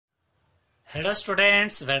Hello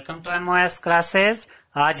students, welcome to MOS classes.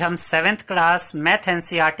 आज हम 7th class math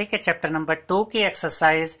NCERT के chapter number 2 की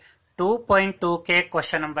एक्सरसाइज 2.2 के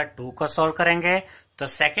क्वेश्चन नंबर 2 को सॉल्व करेंगे। तो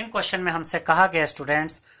सेकंड क्वेश्चन में हमसे कहा गया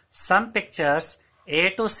students, some pictures A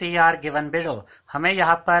to C R given below. हमें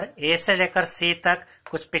यहाँ पर ए से लेकर सी तक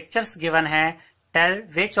कुछ पिक्चर्स गिवन हैं। Tell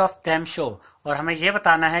which of them show, और हमें ये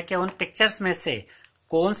बताना है कि उन पिक्चर्स में से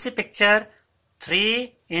कौन सी picture 3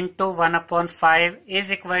 into 1/5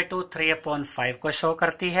 is equal to 3/5 को शो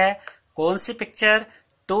करती है, कौन सी picture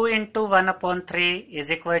 2 into 1/3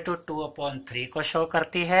 is equal to 2/3 को शो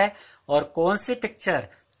करती है, और कौन सी picture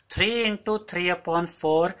 3 into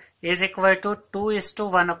 3/4 is equal to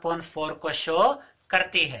 2:1/4 को शो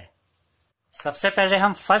करती है। सबसे पहले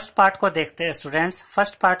हम फर्स्ट पार्ट को देखते हैं स्टूडेंट्स।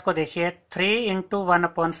 फर्स्ट पार्ट को देखिए, 3 इंटू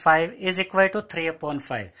 1/5 इज इक्वल टू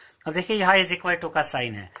 3/5। अब देखिए यहाँ इज इक्वल टू का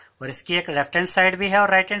साइन है और इसकी एक लेफ्ट हैंड साइड भी है और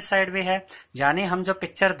राइट हैंड साइड भी है। यानी हम जो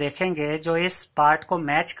पिक्चर देखेंगे जो इस पार्ट को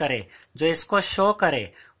मैच करे, जो इसको शो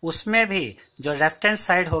करे, उसमें भी जो लेफ्ट हैंड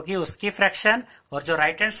साइड होगी उसकी फ्रैक्शन और जो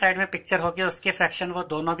राइट हैंड साइड में पिक्चर होगी उसकी फ्रैक्शन, वो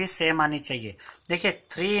दोनों भी सेम आनी चाहिए। देखिए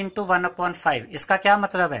 3 इंटू 1/5, इसका क्या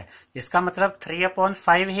मतलब है? इसका मतलब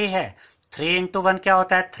 3/5 ही है। 3 इंटू 1 क्या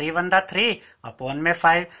होता है? 3 1 3 अपॉन में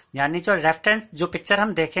 5। यानी जो लेफ्ट हैंड जो पिक्चर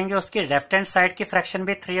हम देखेंगे उसकी लेफ्ट हैंड साइड की फ्रैक्शन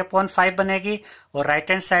भी 3/5 बनेगी और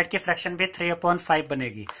राइट हैंड साइड की फ्रैक्शन भी 3/5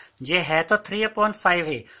 बनेगी। ये है तो 3/5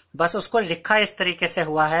 ही, बस उसको लिखा इस तरीके से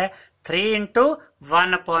हुआ है 3 इंटू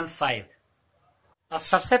 1/5। अब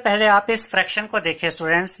सबसे पहले आप इस फ्रैक्शन को देखिए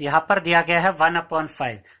स्टूडेंट्स, यहाँ पर दिया गया है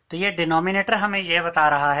 1/5। तो ये डिनोमिनेटर हमें ये बता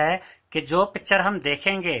रहा है कि जो पिक्चर हम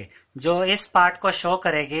देखेंगे जो इस पार्ट को शो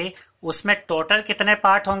करेगी उसमें टोटल कितने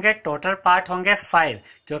पार्ट होंगे? टोटल पार्ट होंगे 5,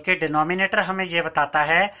 क्योंकि डिनोमिनेटर हमें ये बताता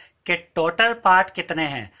है कि टोटल पार्ट कितने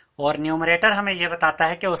हैं और न्यूमरेटर हमें ये बताता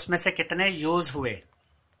है कि उसमें से कितने यूज हुए।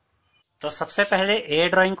 तो सबसे पहले ए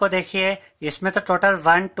ड्राइंग को देखिए, इसमें तो टोटल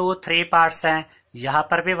 1 2 3 पार्ट्स हैं। यहाँ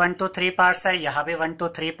पर भी 1 2 3 पार्ट्स है, यहाँ भी 1 2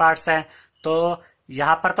 3 पार्ट्स हैं। तो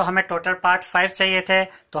यहाँ पर तो हमें टोटल पार्ट 5 चाहिए थे,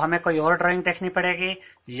 तो हमें कोई और ड्राइंग देखनी पड़ेगी।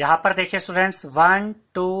 यहाँ पर देखिए स्टूडेंट्स 1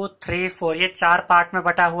 2 3 4, ये 4 पार्ट में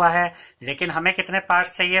बटा हुआ है, लेकिन हमें कितने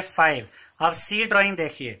पार्ट्स चाहिए? 5। अब सी ड्राइंग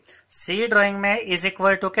देखिए, सी ड्राइंग में इज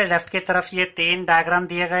इक्वल टू के लेफ्ट की तरफ ये 3 डायग्राम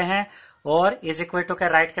दिए गए हैं और इज इक्वल टू के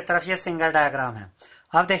राइट की तरफ ये सिंगल डायग्राम है।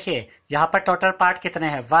 अब देखिए यहाँ पर टोटल पार्ट कितने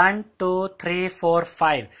हैं? 1 2 3 4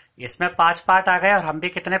 5। इसमें 5 पार्ट आ गए और हम भी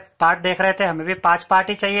कितने पार्ट देख रहे थे? हमें भी 5 पार्ट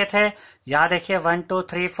ही चाहिए थे। यहाँ देखिए 1 2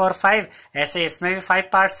 3 4 5, ऐसे इसमें भी 5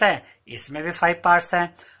 पार्ट्स हैं, इसमें भी 5 पार्ट्स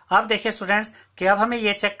हैं। अब देखिए स्टूडेंट्स कि अब हमें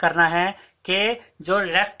ये चेक करना है कि जो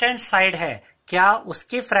लेफ्ट हैंड साइड है क्या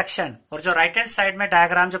उसकी फ्रैक्शन और जो राइट हैंड साइड में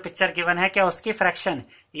डायग्राम जो पिक्चर गिवन है क्या उसकी फ्रैक्शन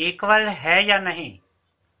इक्वल है या नहीं।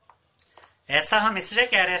 ऐसा हम इसलिए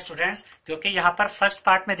कह रहे हैं स्टूडेंट्स क्योंकि यहाँ पर फर्स्ट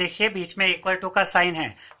पार्ट में देखिए बीच में इक्वल टू का साइन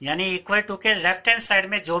है, यानी इक्वल टू के लेफ्ट हैंड साइड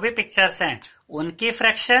में जो भी पिक्चर्स हैं उनकी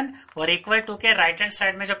फ्रैक्शन और इक्वल टू के राइट हैंड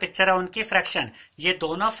साइड में जो पिक्चर है उनकी फ्रैक्शन, ये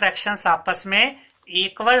दोनों फ्रैक्शंस आपस में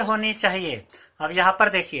इक्वल होनी चाहिए। अब यहाँ पर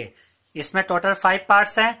देखिए इसमें टोटल 5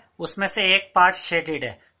 पार्ट्स हैं, उसमें से एक पार्ट शेडेड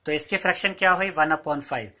है, तो इसकी फ्रैक्शन क्या हुई?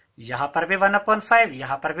 1/5। यहाँ पर भी 1/5,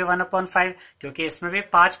 यहाँ पर भी 1/5, क्योंकि इसमें भी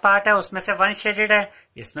 5 पार्ट है, उसमें से 1 शेडेड है,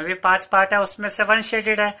 इसमें भी 5 पार्ट है, उसमें से 1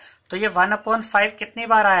 शेडेड है। तो ये 1/5 कितनी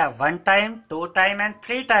बार आया? 1 टाइम, 2 टाइम एंड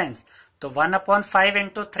 3 टाइम्स। तो 1/5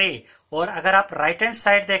 इंटू 3। और अगर आप राइट हैंड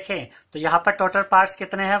साइड देखें तो यहाँ पर टोटल पार्ट्स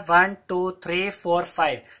कितने हैं? 1 2 3 4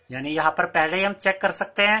 5। यानी यहाँ पर पहले ही हम चेक कर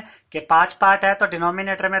सकते हैं कि 5 पार्ट है तो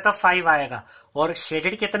डिनोमिनेटर में तो 5 आएगा, और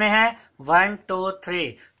शेडेड कितने हैं? 1 2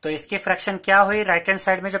 3। तो इसकी फ्रैक्शन क्या हुई? राइट हैंड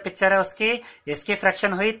साइड में जो पिक्चर है उसकी, इसकी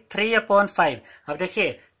फ्रैक्शन हुई 3/5। अब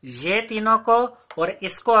देखिए ये तीनों को और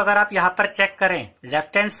इसको अगर आप यहाँ पर चेक करें,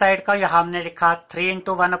 लेफ्ट हैंड साइड का यहाँ हमने लिखा 3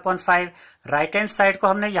 इंटू 1/5, राइट हैंड साइड को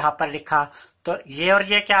हमने यहाँ पर लिखा, तो ये और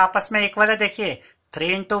ये क्या आपस में इक्वल है? देखिए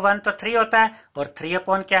 3 इंटू 1 तो 3 होता है और 3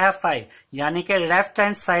 अपॉन क्या है? 5। यानी कि लेफ्ट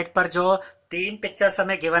हैंड साइड पर जो 3 पिक्चर्स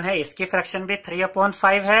हमें गिवन है इसकी फ्रैक्शन भी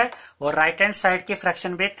 3/5 है और राइट हैंड साइड की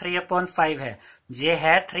फ्रैक्शन भी 3/5 है। ये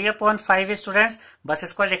है 3/5 स्टूडेंट्स। बस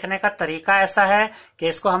इसको लिखने का तरीका ऐसा है कि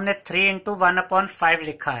इसको हमने 3 इंटू 1/5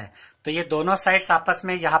 लिखा है। तो ये दोनों साइड्स आपस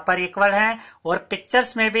में यहाँ पर इक्वल हैं और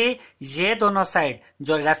पिक्चर्स में भी ये दोनों साइड,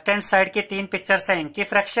 जो लेफ्ट हैंड साइड की 3 पिक्चर्स है इनकी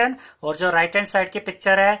फ्रैक्शन और जो राइट हैंड साइड की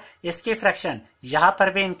पिक्चर है इसकी फ्रैक्शन, यहाँ पर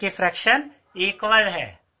भी इनकी फ्रैक्शन इक्वल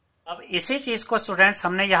है। अब इसी चीज को स्टूडेंट्स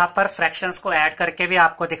हमने यहाँ पर फ्रैक्शंस को ऐड करके भी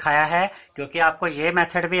आपको दिखाया है, क्योंकि आपको ये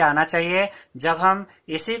मेथड भी आना चाहिए। जब हम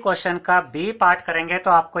इसी क्वेश्चन का बी पार्ट करेंगे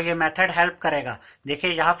तो आपको ये मेथड हेल्प करेगा।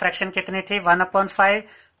 देखिए यहाँ फ्रैक्शन कितनी थी? 1/5,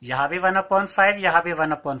 यहाँ भी 1/5, यहाँ भी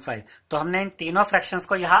 1/5। तो हमने इन तीनों फ्रैक्शंस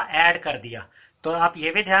को यहाँ ऐड कर दिया। तो आप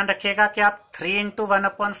ये भी ध्यान रखिएगा कि आप 3 इंटू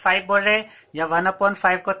 1/5 बोल रहे या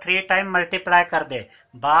 1/5 को 3 टाइम मल्टीप्लाई कर दे,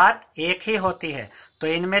 बात एक ही होती है। तो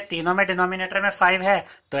इनमें तीनों में डिनोमिनेटर में 5 है,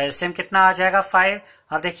 तो एलसीएम कितना आ जाएगा 5।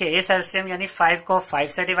 अब देखिए इस एलसीएम यानी 5 को 5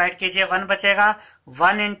 से डिवाइड कीजिए, 1 बचेगा।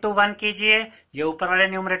 1 इंटू 1 कीजिए, ये ऊपर वाले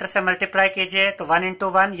न्यूमरेटर से मल्टीप्लाई कीजिए, तो 1 इंटू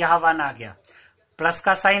 1 यहाँ 1 आ गया। प्लस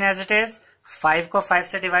का साइन एज इट इज, 5 को 5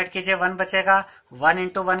 से डिवाइड कीजिए, 1 बचेगा। 1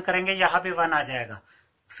 इंटू 1 करेंगे, यहां भी 1 आ जाएगा।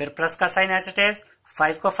 फिर प्लस का साइन एज इट इज,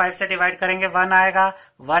 5 को 5 से डिवाइड करेंगे, 1 आएगा।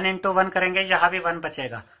 1 इंटू 1 करेंगे, यहां भी 1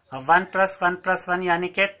 बचेगा। अब 1 प्लस 1 प्लस 1 यानी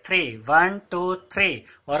कि 3, 1 2 3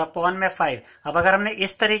 और अपॉन में 5। अब अगर हमने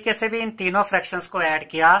इस तरीके से भी इन तीनों फ्रैक्शंस को ऐड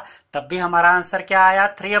किया तब भी हमारा आंसर क्या आया,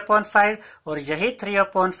 3/5। और यही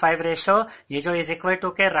 3/5 रेशो, ये जो इज इक्वल टू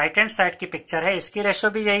के राइट हैंड साइड की पिक्चर है, इसकी रेशो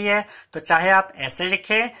भी यही है। तो चाहे आप ऐसे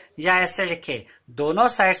लिखे या ऐसे लिखे, दोनों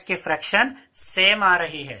साइड्स की फ्रैक्शन सेम आ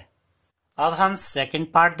रही है। अब हम सेकंड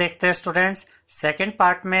पार्ट देखते हैं स्टूडेंट्स। सेकंड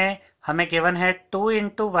पार्ट में हमें गिवन है 2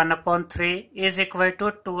 इंटू 1/3 इज इक्वल टू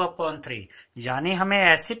 2/3। यानी हमें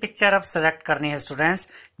ऐसी पिक्चर अब सेलेक्ट करनी है स्टूडेंट्स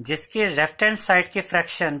जिसकी लेफ्ट हैंड साइड की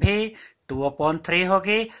फ्रैक्शन भी 2/3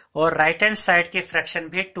 होगी और राइट हैंड साइड की फ्रैक्शन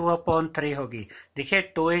भी 2/3 होगी। देखिए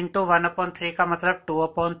 2 इंटू 1/3 का मतलब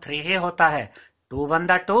 2/3 ही होता है। 2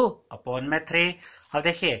 1 2 अपॉन में 3। अब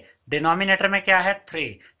देखिए डिनोमिनेटर में क्या है,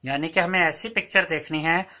 3, यानी कि हमें ऐसी पिक्चर देखनी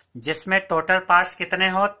है जिसमें टोटल पार्ट्स कितने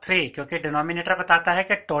हो, 3, क्योंकि डिनोमिनेटर बताता है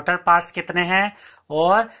कि टोटल पार्ट्स कितने हैं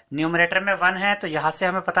और न्यूमरेटर में 1 है, तो यहां से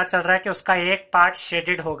हमें पता चल रहा है कि उसका एक पार्ट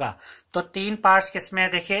शेडेड होगा। तो 3 पार्ट्स किसमें है,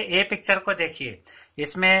 देखिए ए पिक्चर को देखिए,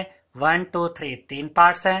 इसमें 1 2 3 3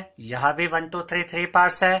 पार्ट्स हैं, यहाँ भी 1 2 3 3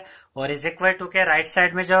 पार्ट्स है। और इज इक्वल टू के राइट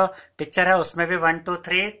साइड में जो पिक्चर है उसमें भी 1 2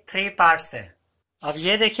 3 3 पार्ट्स है। अब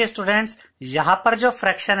ये देखिए स्टूडेंट्स, यहाँ पर जो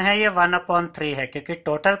फ्रैक्शन है ये 1/3 है, क्योंकि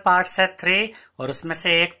टोटल पार्ट्स है 3 और उसमें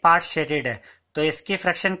से एक पार्ट शेडेड है। तो इसकी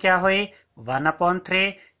फ्रैक्शन क्या हुई,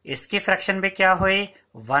 1/3। इसकी फ्रैक्शन भी क्या हुई,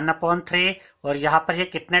 1/3। और यहाँ पर ये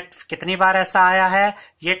कितनी बार ऐसा आया है,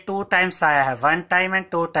 ये 2 टाइम्स आया है, 1 टाइम एंड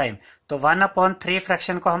 2 टाइम। तो 1/3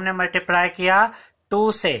 फ्रैक्शन को हमने मल्टीप्लाई किया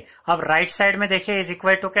 2 से। अब राइट साइड में देखिए इज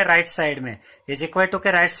इक्वल टू के राइट साइड में, इज इक्वल टू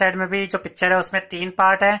के राइट साइड में भी जो पिक्चर है उसमें 3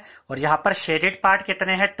 पार्ट है और यहाँ पर शेडेड पार्ट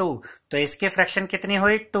कितने हैं, 2। तो इसकी फ्रैक्शन कितनी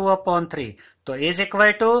हुई, 2/3। तो इज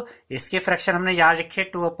इक्वल टू इसकी फ्रैक्शन हमने याद रखी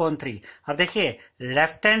 2/3। अब देखिए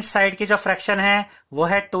लेफ्ट हैंड साइड की जो फ्रैक्शन है वो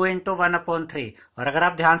है 2 इंटू 1/3। और अगर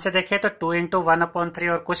आप ध्यान से देखें तो 2 इंटू 1/3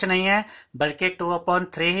 और कुछ नहीं है बल्कि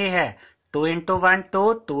 2/3 ही है। 2 इंटू 1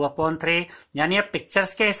 2 2/3। यानी अब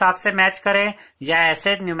पिक्चर्स के हिसाब से मैच करें या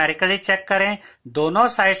ऐसे न्यूमेरिकली चेक करें, दोनों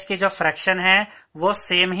साइड्स की जो फ्रैक्शन है वो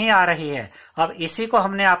सेम ही आ रही है। अब इसी को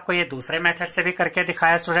हमने आपको ये दूसरे मेथड से भी करके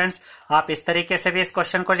दिखाया स्टूडेंट्स। आप इस तरीके से भी इस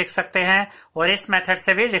क्वेश्चन को लिख सकते हैं और इस मेथड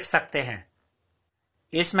से भी लिख सकते हैं।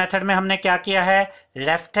 इस मेथड में हमने क्या किया है,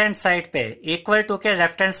 लेफ्ट हैंड साइड पे इक्वल टू के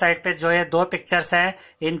लेफ्ट हैंड साइड पे जो ये दो पिक्चर्स हैं,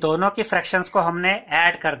 इन दोनों की फ्रैक्शंस को हमने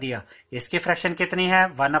ऐड कर दिया। इसकी फ्रैक्शन कितनी है,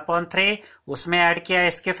 1/3, उसमें ऐड किया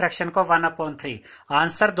इसकी फ्रैक्शन को 1/3।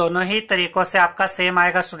 आंसर दोनों ही तरीकों से आपका सेम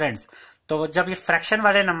आएगा स्टूडेंट्स। तो जब ये फ्रैक्शन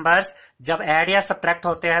वाले नंबर्स जब ऐड या सब्ट्रैक्ट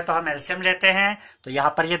होते हैं तो हम एलसीएम लेते हैं। तो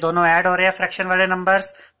यहाँ पर ये दोनों ऐड हो रहे हैं फ्रैक्शन वाले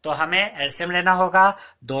नंबर्स, तो हमें एलसीएम लेना होगा।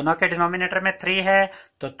 दोनों के डिनोमिनेटर में 3 है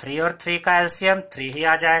तो 3 और 3 का एलसीएम 3 ही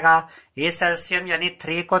आ जाएगा। इस एलसीएम यानी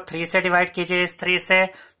 3 को 3 से डिवाइड कीजिए इस 3 से,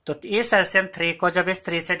 तो इस एलसीएम 3 को जब इस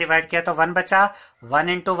 3 से डिवाइड किया तो 1 बचा। 1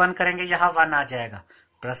 इंटू 1 करेंगे, यहाँ 1 आ जाएगा।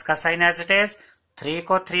 प्लस का साइन एज इट इज, 3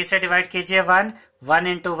 को 3 से डिवाइड कीजिए 1, 1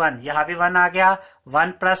 इंटू 1, यहां भी 1 आ गया।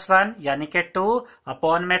 1 प्लस 1 यानी कि 2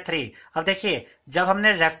 अपॉन में 3। अब देखिए जब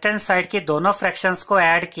हमने लेफ्ट हैंड साइड की दोनों फ्रैक्शंस को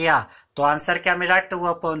ऐड किया तो आंसर क्या मिला,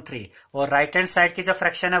 2/3। और राइट हैंड साइड की जो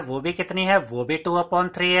फ्रैक्शन है वो भी कितनी है, वो भी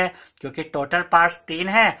 2/3 है, क्योंकि टोटल पार्ट्स 3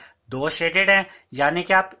 है, 2 शेडेड हैं। यानी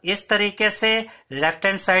कि आप इस तरीके से लेफ्ट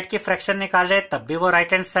हैंड साइड की फ्रैक्शन निकाले तब भी वो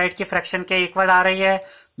राइट हैंड साइड की फ्रैक्शन के इक्वल आ रही है,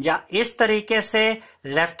 या इस तरीके से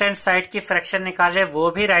लेफ्ट हैंड साइड की फ्रैक्शन निकाले वो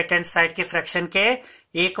भी राइट हैंड साइड की फ्रैक्शन के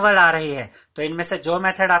इक्वल आ रही है। तो इनमें से जो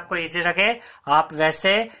मेथड आपको इजी लगे आप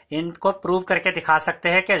वैसे इनको प्रूव करके दिखा सकते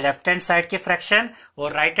हैं कि लेफ्ट हैंड साइड की फ्रैक्शन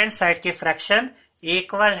और राइट हैंड साइड की फ्रैक्शन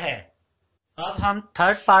इक्वल है। अब हम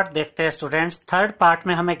थर्ड पार्ट देखते हैं स्टूडेंट्स। थर्ड पार्ट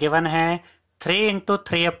में हमें गिवन है 3 इंटू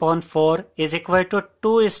 3/4 इज इक्वल टू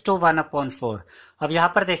 2:1/4। अब यहां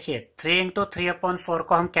पर देखिए 3 इंटू 3/4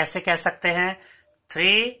 को हम कैसे कह सकते हैं,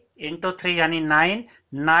 3 इंटू 3 यानी 9,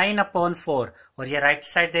 9/4। और ये राइट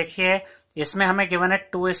साइड देखिए इसमें हमें गिवन है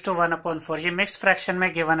 2:1/4। ये मिक्स फ्रैक्शन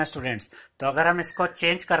में गिवन है स्टूडेंट्स। तो अगर हम इसको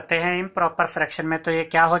चेंज करते हैं इम्प्रॉपर फ्रैक्शन में तो ये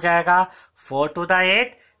क्या हो जाएगा, 4 to the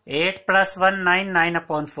 8 8 + 1 9,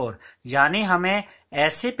 9/4। यानी हमें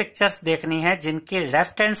ऐसी पिक्चर्स देखनी है जिनकी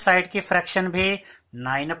लेफ्ट हैंड साइड की फ्रैक्शन भी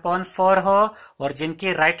 9/4 हो और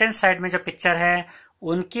जिनकी राइट हैंड साइड में जो पिक्चर है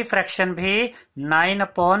उनकी फ्रैक्शन भी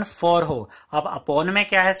 9/4 हो। अब अपॉन में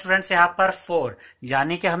क्या है स्टूडेंट्स, यहाँ पर 4,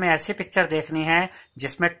 यानी कि हमें ऐसी पिक्चर देखनी है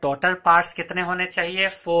जिसमें टोटल पार्ट्स कितने होने चाहिए,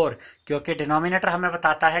 4, क्योंकि डिनोमिनेटर हमें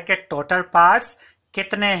बताता है कि टोटल पार्ट्स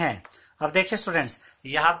कितने हैं। अब देखिए स्टूडेंट्स,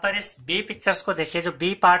 यहाँ पर इस बी पिक्चर्स को देखिए, जो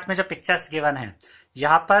बी पार्ट में जो पिक्चर्स गिवन है,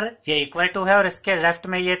 यहाँ पर ये इक्वल टू है और इसके लेफ्ट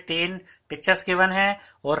में ये 3 पिक्चर्स गिवन है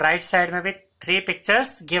और राइट साइड में भी 3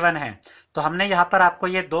 पिक्चर्स गिवन है। तो हमने यहाँ पर आपको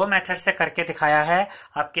ये 2 मेथड से करके दिखाया है।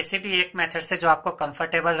 आप किसी भी एक मेथड से जो आपको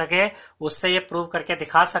कंफर्टेबल लगे उससे ये प्रूव करके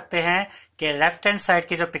दिखा सकते हैं कि लेफ्ट हैंड साइड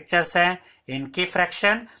की जो पिक्चर्स हैं इनकी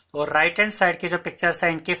फ्रैक्शन और राइट हैंड साइड की जो पिक्चर्स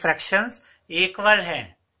हैं इनकी फ्रैक्शंस इक्वल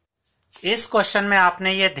हैं। इस क्वेश्चन में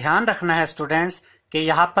आपने ये ध्यान रखना है स्टूडेंट्स कि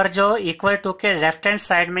यहाँ पर जो इक्वल टू के लेफ्ट हैंड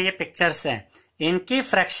साइड में ये पिक्चर्स हैं इनकी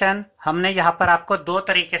फ्रैक्शन हमने यहाँ पर आपको 2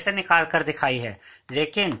 तरीके से निकाल कर दिखाई है,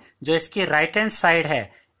 लेकिन जो इसकी राइट हैंड साइड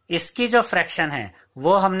है इसकी जो फ्रैक्शन है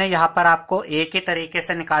वो हमने यहाँ पर आपको एक ही तरीके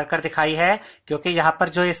से निकाल कर दिखाई है, क्योंकि यहाँ पर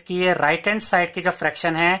जो इसकी ये राइट हैंड साइड की जो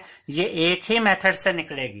फ्रैक्शन है ये एक ही मेथड से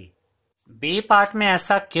निकलेगी। बी पार्ट में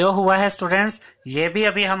ऐसा क्यों हुआ है स्टूडेंट्स, ये भी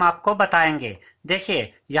अभी हम आपको बताएंगे।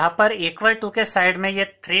 देखिए यहाँ पर इक्वल टू के साइड में ये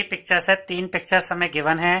 3 पिक्चर्स है, 3 पिक्चर्स हमें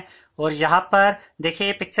गिवन है और यहाँ पर देखिए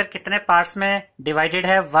ये पिक्चर कितने पार्ट्स में डिवाइडेड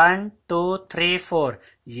है, 1 2 3 4।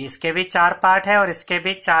 ये इसके भी 4 पार्ट है और इसके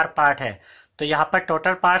भी 4 पार्ट है। तो यहाँ पर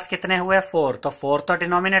टोटल पार्ट्स कितने हुए, 4, तो 4 तो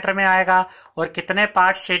डिनोमिनेटर में आएगा और कितने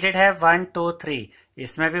पार्ट्स शेडेड है, 1 2 3,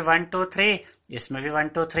 इसमें भी 1 2 3, इसमें भी 1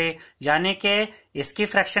 2 3, यानी कि इसकी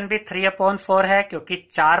फ्रैक्शन भी 3/4 है क्योंकि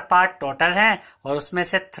 4 पार्ट टोटल हैं और उसमें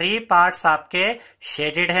से 3 पार्ट्स आपके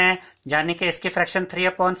शेडेड हैं, यानी कि इसकी फ्रैक्शन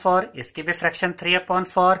 3/4, इसकी भी फ्रैक्शन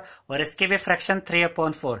 3/4 और इसकी भी फ्रैक्शन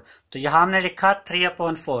 3/4। तो यहां हमने लिखा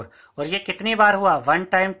 3/4 और ये कितनी बार हुआ, 1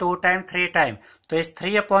 टाइम 2 टाइम 3 टाइम, तो इस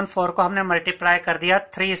 3/4 को हमने मल्टीप्लाई कर दिया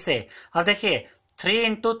 3 से। अब देखिए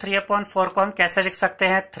 3 × 3/4 को हम कैसे लिख सकते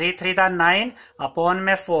हैं, 3 3 9 अपॉन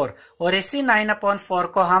में 4 और इसी 9/4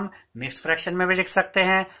 को हम मिक्स फ्रैक्शन में भी लिख सकते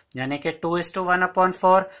हैं, यानी कि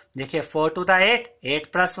 2:1/4। देखिए 4 2 8, 8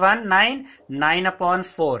 + 1 9,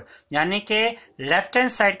 9/4, यानी कि लेफ्ट हैंड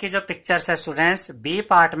साइड की जो पिक्चर्स है स्टूडेंट्स बी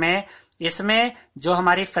पार्ट में, इसमें जो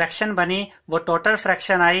हमारी फ्रैक्शन बनी वो टोटल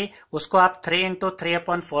फ्रैक्शन आई, उसको आप 3 ×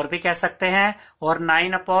 3/4 भी कह सकते हैं और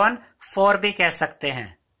 9/4 भी कह सकते हैं।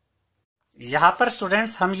 यहाँ पर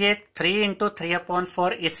स्टूडेंट्स हम ये 3 ×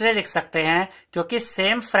 3/4 इसलिए लिख सकते हैं क्योंकि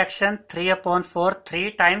सेम फ्रैक्शन 3/4 3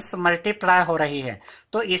 टाइम्स मल्टीप्लाई हो रही है।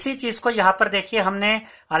 तो इसी चीज को यहाँ पर देखिए हमने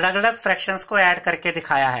अलग अलग फ्रैक्शंस को ऐड करके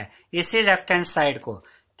दिखाया है। इसी लेफ्ट हैंड साइड को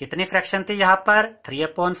कितनी फ्रैक्शन थी, यहाँ पर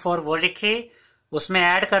 3/4 वो लिखी, उसमें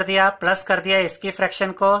ऐड कर दिया, प्लस कर दिया इसकी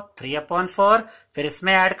फ्रैक्शन को 3/4, फिर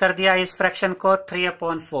इसमें ऐड कर दिया इस फ्रैक्शन को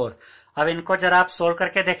 3/4। अब इनको जरा आप सोल्व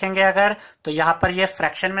करके देखेंगे अगर, तो यहाँ पर ये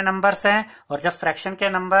फ्रैक्शन में नंबर्स हैं और जब फ्रैक्शन के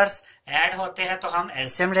नंबर्स ऐड होते हैं तो हम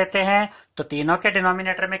एलसीएम लेते हैं। तो तीनों के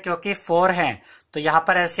डिनोमिनेटर में क्योंकि 4 हैं तो यहाँ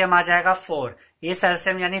पर एलसीएम आ जाएगा 4। इस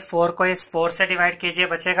एलसीएम यानी 4 को इस 4 से डिवाइड कीजिए,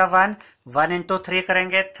 बचेगा 1, 1 × 3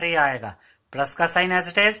 करेंगे 3 आएगा, प्लस का साइन एज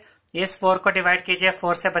इट इज। इस 4 को डिवाइड कीजिए,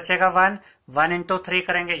 4 से बचेगा 1, 1 × 3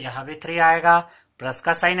 करेंगे, यहाँ भी 3 आएगा, प्लस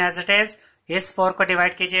का साइन एज इट इज। इस 4 को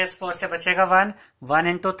डिवाइड कीजिए, इस 4 से बचेगा 1,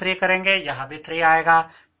 1 × 3 करेंगे, यहाँ भी 3 आएगा,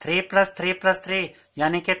 3 + 3 + 3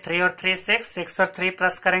 यानी कि 3 और 3 6, 6 और 3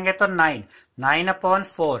 प्लस करेंगे तो 9,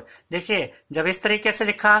 9/4। देखिए जब इस तरीके से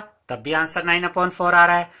लिखा तब भी आंसर 9/4 आ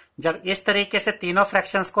रहा है, जब इस तरीके से तीनों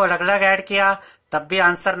फ्रैक्शंस को अलग अलग ऐड किया तब भी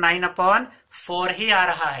आंसर 9/4 ही आ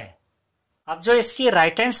रहा है। अब जो इसकी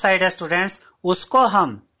राइट हैंड साइड है स्टूडेंट्स उसको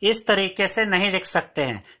हम इस तरीके से नहीं लिख सकते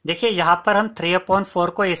हैं। देखिए यहाँ पर हम 3/4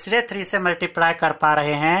 को इसलिए 3 से मल्टीप्लाई कर पा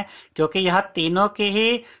रहे हैं क्योंकि यहाँ तीनों की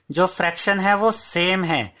ही जो फ्रैक्शन है वो सेम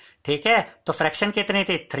है, ठीक है। तो फ्रैक्शन कितनी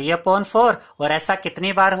थी 3/4 और ऐसा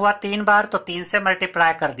कितनी बार हुआ, 3 बार, तो 3 से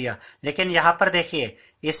मल्टीप्लाई कर दिया। लेकिन यहाँ पर देखिए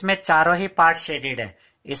इसमें चारों ही पार्ट शेडेड है,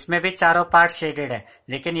 इसमें भी चारों पार्ट शेडेड है,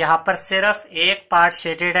 लेकिन यहाँ पर सिर्फ एक पार्ट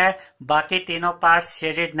शेडेड है, बाकी तीनों पार्ट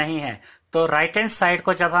शेडेड नहीं है। तो राइट हैंड साइड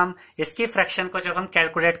को जब हम इसकी फ्रैक्शन को जब हम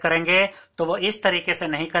कैलकुलेट करेंगे तो वो इस तरीके से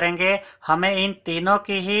नहीं करेंगे, हमें इन तीनों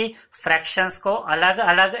की ही फ्रैक्शंस को अलग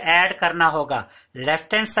अलग ऐड करना होगा।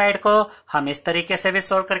 लेफ्ट हैंड साइड को हम इस तरीके से भी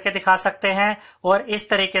सोल्व करके दिखा सकते हैं और इस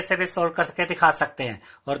तरीके से भी सोल्व करके दिखा सकते हैं,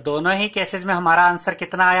 और दोनों ही केसेस में हमारा आंसर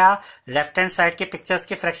कितना आया, लेफ्ट हैंड साइड की पिक्चर्स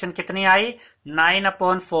की फ्रैक्शन कितनी आई,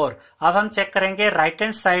 9/4। अब हम चेक करेंगे राइट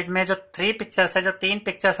हैंड साइड में जो 3 पिक्चर्स है, जो 3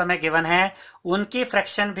 पिक्चर्स हमें गिवन है, उनकी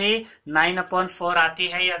फ्रैक्शन भी 9/4 आती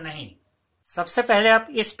है या नहीं। सबसे पहले आप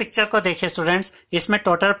इस पिक्चर को देखिए स्टूडेंट्स, इसमें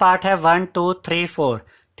टोटल पार्ट है 1 2 3 4,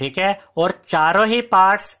 ठीक है, और चारों ही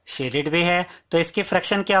पार्ट्स शेडेड भी है, तो इसकी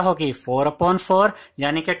फ्रैक्शन क्या होगी 4/4,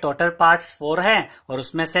 यानी कि टोटल पार्ट्स 4 हैं और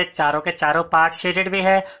उसमें से चारों के चारों पार्ट शेडेड भी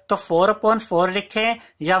है। तो 4/4 लिखें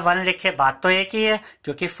या 1 लिखें, बात तो एक ही है,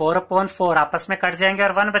 क्योंकि 4/4 आपस में कट जाएंगे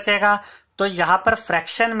और 1 बचेगा। तो यहां पर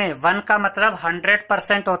फ्रैक्शन में 1 का मतलब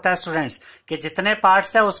 100% होता है स्टूडेंट्स, कि जितने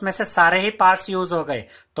पार्ट्स है उसमें से सारे ही पार्ट्स यूज हो गए।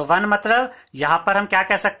 तो 1 मतलब यहां पर हम क्या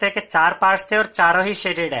कह सकते हैं कि 4 पार्ट्स थे और चारों ही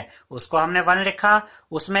शेडेड है, उसको हमने 1 लिखा,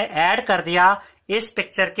 उसमें ऐड कर दिया इस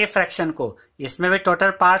पिक्चर की फ्रैक्शन को। इसमें भी टोटल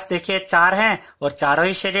पार्ट्स देखिए 4 हैं और चारों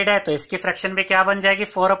ही शेडेड है, तो इसकी फ्रैक्शन भी क्या बन जाएगी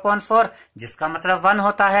 4/4, जिसका मतलब 1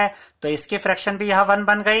 होता है। तो इसकी फ्रैक्शन भी यहां 1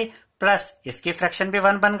 बन गई, प्लस इसकी फ्रैक्शन भी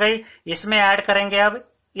 1 बन गई। इसमें ऐड करेंगे अब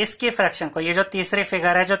इसकी फ्रैक्शन को, ये जो तीसरी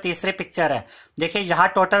फिगर है, जो तीसरी पिक्चर है, देखिए यहां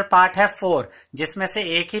टोटल पार्ट है 4, जिसमें से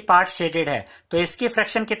एक ही पार्ट शेडेड है, तो इसकी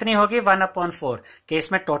फ्रैक्शन कितनी होगी 1/4, कि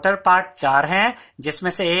इसमें टोटल पार्ट 4 हैं जिसमें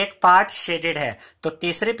से एक पार्ट शेडेड है। तो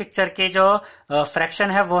तीसरी पिक्चर की जो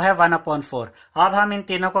फ्रैक्शन है वो है 1/4। अब हम इन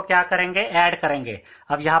तीनों को क्या करेंगे, ऐड करेंगे।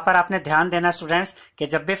 अब यहां पर आपने ध्यान देना स्टूडेंट्स कि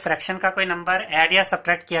जब भी फ्रैक्शन का कोई नंबर ऐड या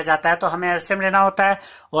सब्ट्रैक्ट किया जाता है तो हमें एलसीएम लेना होता है,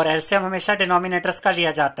 और एलसीएम हमेशा डिनोमिनेटर्स का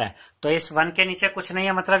लिया जाता है। तो इस 1 के नीचे कुछ नहीं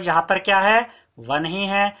है, मतलब यहां पर क्या है 1 ही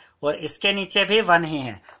है, और इसके नीचे भी 1 ही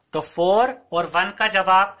है। तो 4 और 1 का जब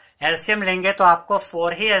आप एलसीएम लेंगे तो आपको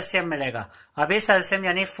 4 ही एलसीएम मिलेगा। अब इस एलसीएम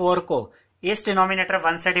यानी 4 को इस डिनोमिनेटर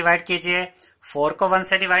 1 से डिवाइड कीजिए, 4 को 1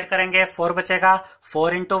 से डिवाइड करेंगे 4 बचेगा,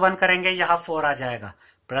 4 इंटू 1 करेंगे यहां 4 आ जाएगा,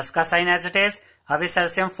 प्लस का साइन एज इट इज। अब इस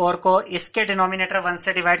एलसीएम 4 को इसके डिनोमिनेटर 1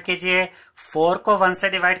 से डिवाइड कीजिए, 4 को 1 से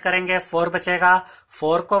डिवाइड करेंगे 4 बचेगा,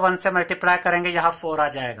 4 को 1 से मल्टीप्लाई करेंगे यहां 4 आ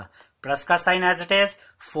जाएगा, प्लस का साइन एज इट इज।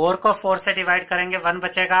 4 को 4 से डिवाइड करेंगे 1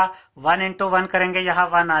 बचेगा, 1 इंटू 1 करेंगे यहां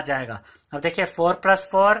 1 आ जाएगा। अब देखिए 4 +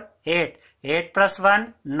 4 8, 8 + 1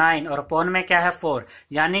 9, और अपॉन में क्या है 4,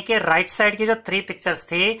 यानी कि राइट साइड की जो 3 पिक्चर्स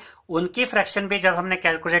थी उनकी फ्रैक्शन भी जब हमने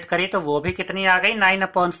कैलकुलेट करी तो वो भी कितनी आ गई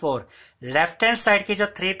 9/4। लेफ्ट हैंड साइड की जो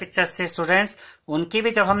 3 पिक्चर्स थी स्टूडेंट्स, उनकी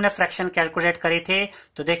भी जब हमने फ्रैक्शन कैलकुलेट करी थी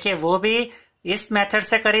तो देखिए वो भी इस मेथड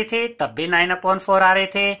से करी थी, तब भी 9/4 आ रही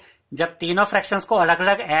थी। जब तीनों फ्रैक्शंस को अलग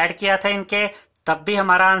अलग ऐड किया था इनके, तब भी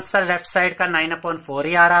हमारा आंसर लेफ्ट साइड का 9/4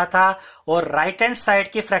 ही आ रहा था, और राइट हैंड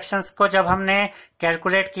साइड की फ्रैक्शंस को जब हमने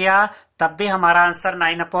कैलकुलेट किया तब भी हमारा आंसर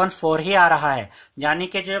 9/4 ही आ रहा है। यानी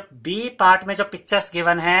कि जो बी पार्ट में जो पिक्चर्स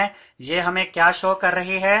गिवन है ये हमें क्या शो कर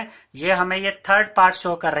रही है, ये हमें ये थर्ड पार्ट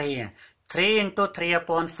शो कर रही है, 3 इंटू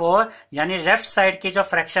 3/4, यानी लेफ्ट साइड की जो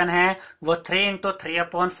फ्रैक्शन है वो 3 इंटू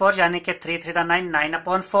 3/4, यानी कि 3 3 9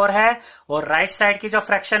 9/4 है, और राइट साइड की जो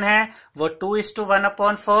फ्रैक्शन है वो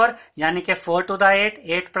 2:1/4, यानी कि 4 to the 8,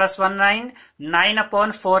 8 + 1 9,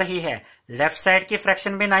 9/4 ही है। लेफ्ट साइड की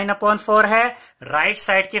फ्रैक्शन भी 9/4 है, राइट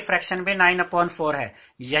साइड की फ्रैक्शन भी 9/4 है।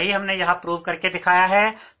 यही हमने यहां प्रूव करके दिखाया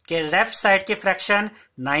है कि लेफ्ट साइड की फ्रैक्शन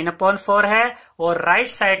 9/4 है और राइट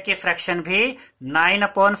साइड की फ्रैक्शन भी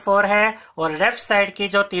 9/4 है, और लेफ्ट साइड की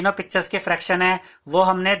जो तीनों पिक्चर्स की फ्रैक्शन है वो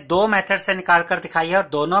हमने 2 मेथड से निकाल कर दिखाई है, और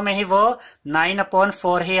दोनों में ही वो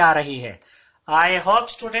 9/4 ही आ रही है। आई होप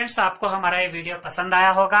स्टूडेंट्स आपको हमारा ये वीडियो पसंद आया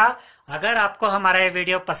होगा। अगर आपको हमारा ये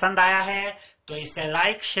वीडियो पसंद आया है तो इसे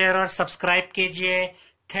लाइक, शेयर और सब्सक्राइब कीजिए।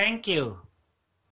 Thank you.